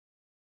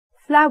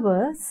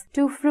flowers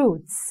to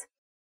fruits.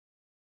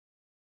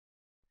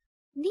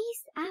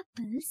 These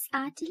apples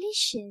are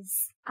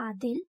delicious,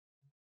 Adil.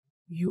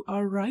 You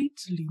are right,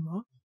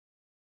 Lima.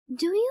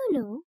 Do you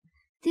know,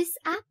 this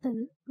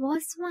apple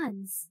was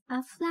once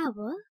a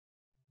flower?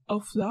 A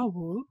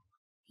flower?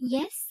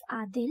 Yes,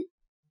 Adil.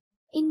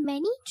 In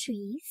many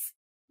trees,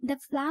 the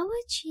flower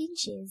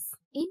changes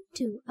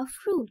into a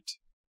fruit.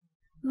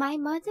 My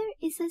mother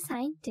is a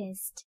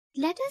scientist.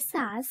 Let us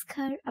ask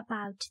her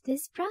about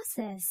this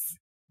process.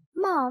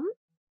 Mom,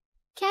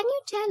 can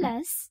you tell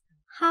us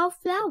how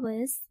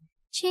flowers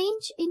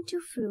change into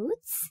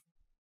fruits?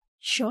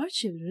 Sure,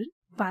 children,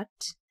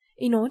 but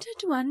in order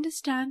to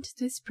understand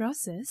this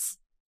process,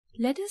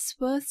 let us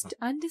first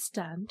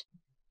understand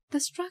the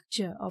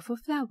structure of a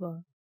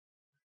flower.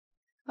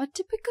 A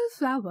typical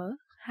flower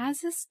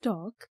has a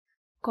stalk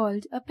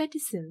called a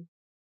pedicel.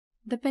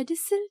 The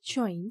pedicel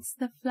joins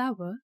the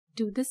flower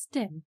to the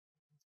stem.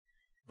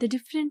 The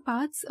different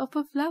parts of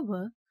a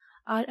flower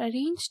are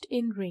arranged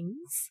in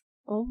rings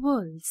or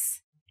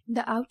whorls.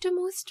 The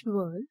outermost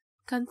whorl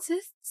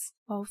consists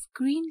of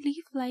green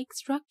leaf-like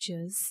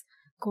structures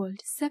called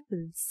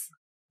sepals.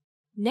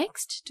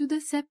 Next to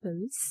the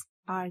sepals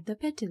are the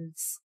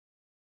petals.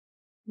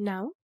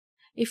 Now,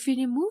 if we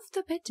remove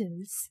the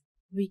petals,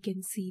 we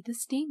can see the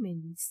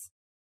stamens.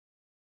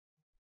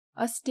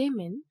 A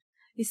stamen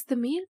is the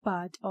male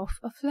part of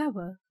a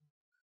flower.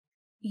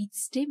 Each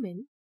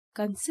stamen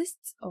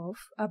consists of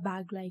a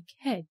bag-like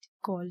head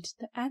called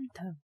the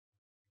anther.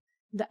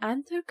 The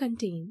anther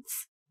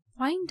contains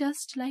fine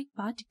dust-like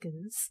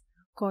particles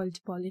called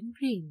pollen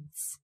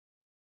grains.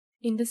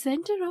 In the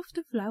center of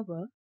the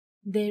flower,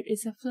 there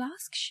is a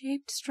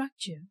flask-shaped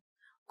structure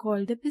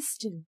called the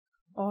pistil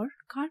or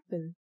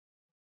carpel.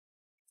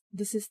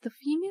 This is the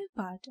female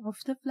part of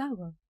the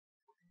flower.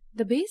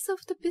 The base of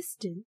the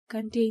pistil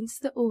contains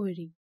the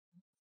ovary.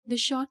 The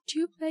short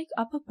tube-like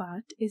upper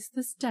part is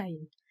the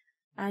style,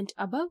 and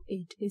above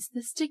it is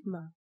the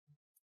stigma.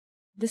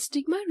 The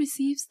stigma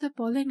receives the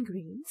pollen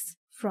grains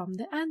from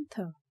the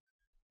anther.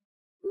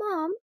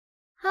 Mom,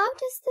 how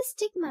does the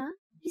stigma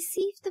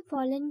receive the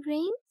pollen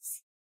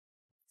grains?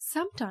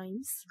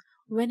 Sometimes,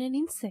 when an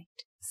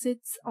insect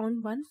sits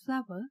on one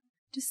flower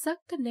to suck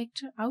the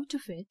nectar out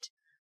of it,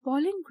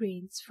 pollen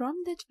grains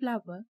from that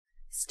flower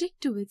stick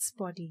to its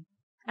body,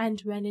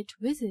 and when it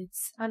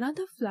visits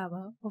another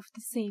flower of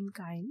the same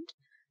kind,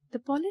 the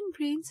pollen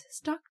grains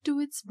stuck to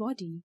its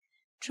body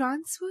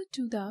transfer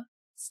to the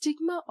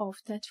stigma of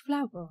that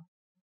flower.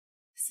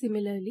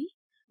 Similarly,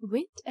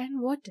 wind and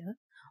water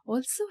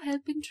also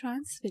help in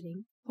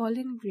transferring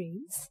pollen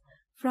grains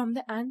from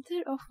the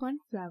anther of one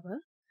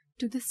flower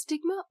to the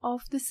stigma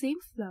of the same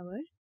flower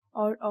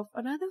or of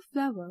another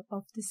flower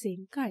of the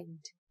same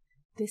kind.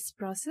 This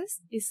process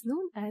is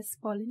known as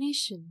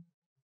pollination.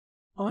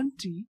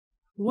 Auntie,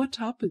 what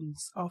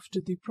happens after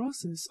the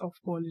process of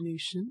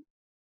pollination?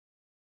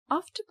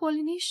 After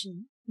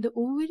pollination, the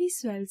ovary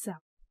swells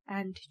up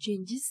and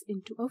changes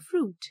into a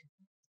fruit.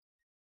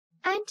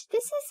 And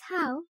this is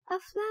how a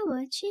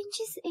flower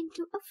changes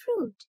into a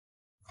fruit.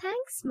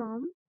 Thanks,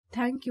 Mom.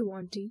 Thank you,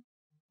 Auntie,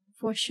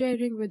 for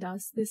sharing with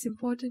us this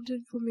important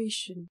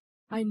information.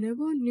 I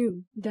never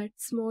knew that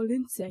small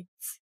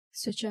insects,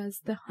 such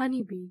as the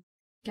honeybee,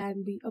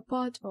 can be a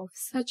part of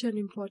such an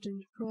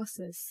important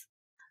process.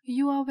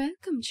 You are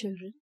welcome,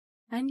 children.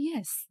 And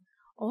yes,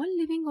 all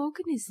living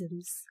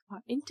organisms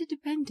are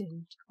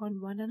interdependent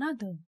on one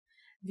another.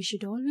 We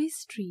should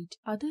always treat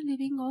other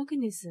living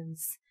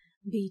organisms,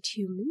 be it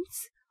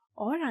humans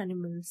or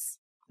animals,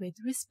 with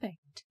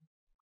respect.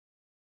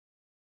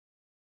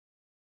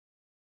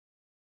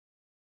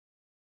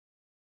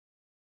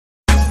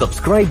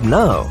 Subscribe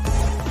now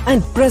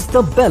and press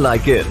the bell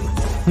icon.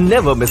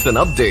 Never miss an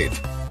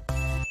update.